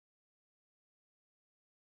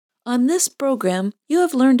On this program, you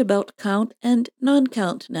have learned about count and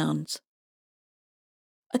non-count nouns.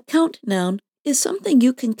 A count noun is something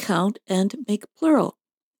you can count and make plural,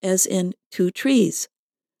 as in 2 trees,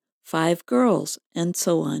 5 girls, and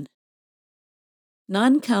so on.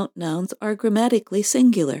 Non-count nouns are grammatically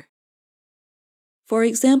singular. For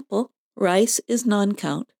example, rice is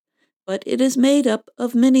non-count, but it is made up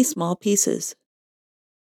of many small pieces.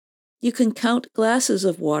 You can count glasses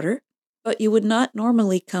of water, but you would not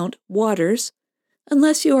normally count waters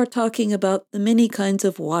unless you are talking about the many kinds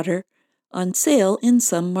of water on sale in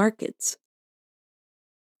some markets.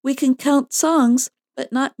 We can count songs,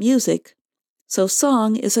 but not music, so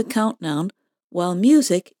song is a count noun, while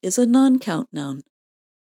music is a non-count noun.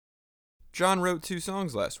 John wrote 2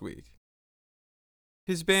 songs last week.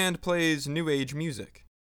 His band plays New Age music.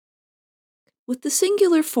 With the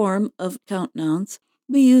singular form of count nouns,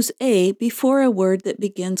 we use a before a word that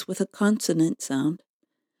begins with a consonant sound,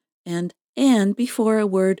 and an before a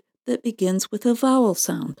word that begins with a vowel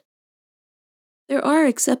sound. There are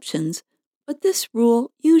exceptions, but this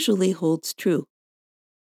rule usually holds true.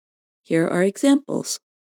 Here are examples.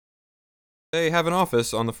 They have an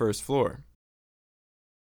office on the 1st floor.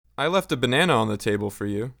 I left a banana on the table for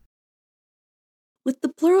you. With the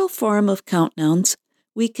plural form of count nouns,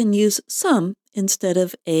 we can use some instead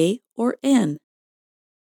of a or an.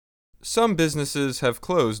 Some businesses have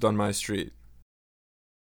closed on my street.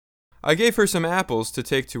 I gave her some apples to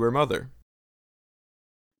take to her mother.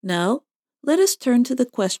 Now, let us turn to the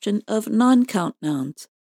question of non-count nouns.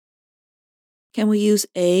 Can we use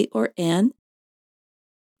a or an?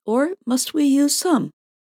 Or must we use some?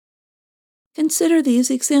 Consider these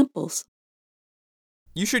examples.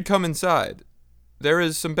 You should come inside. There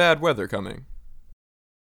is some bad weather coming.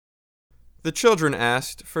 The children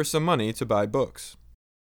asked for some money to buy books.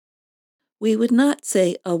 We would not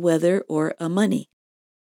say a weather or a money.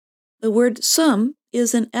 The word some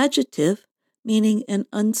is an adjective meaning an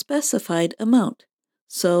unspecified amount,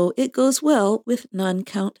 so it goes well with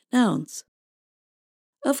non-count nouns.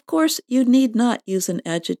 Of course, you need not use an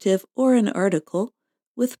adjective or an article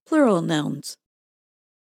with plural nouns.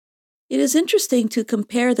 It is interesting to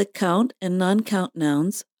compare the count and non-count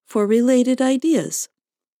nouns for related ideas,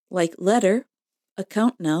 like letter, a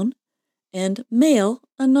count noun, and mail,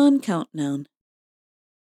 a non-count noun.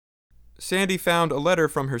 Sandy found a letter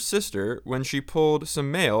from her sister when she pulled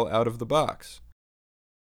some mail out of the box.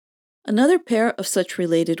 Another pair of such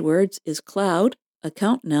related words is cloud, a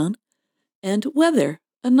count noun, and weather,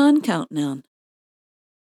 a non-count noun.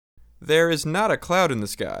 There is not a cloud in the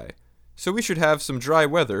sky, so we should have some dry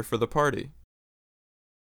weather for the party.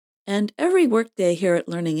 And every workday here at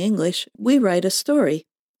Learning English, we write a story,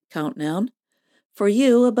 count noun, for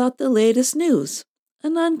you about the latest news, a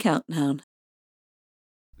non-count noun.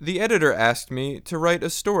 The editor asked me to write a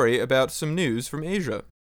story about some news from Asia.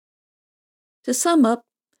 To sum up,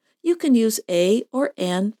 you can use a or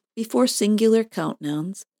an before singular count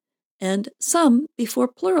nouns, and some before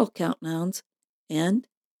plural count nouns, and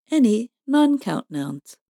any non-count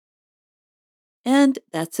nouns. And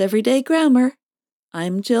that's Everyday Grammar.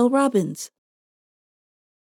 I'm Jill Robbins.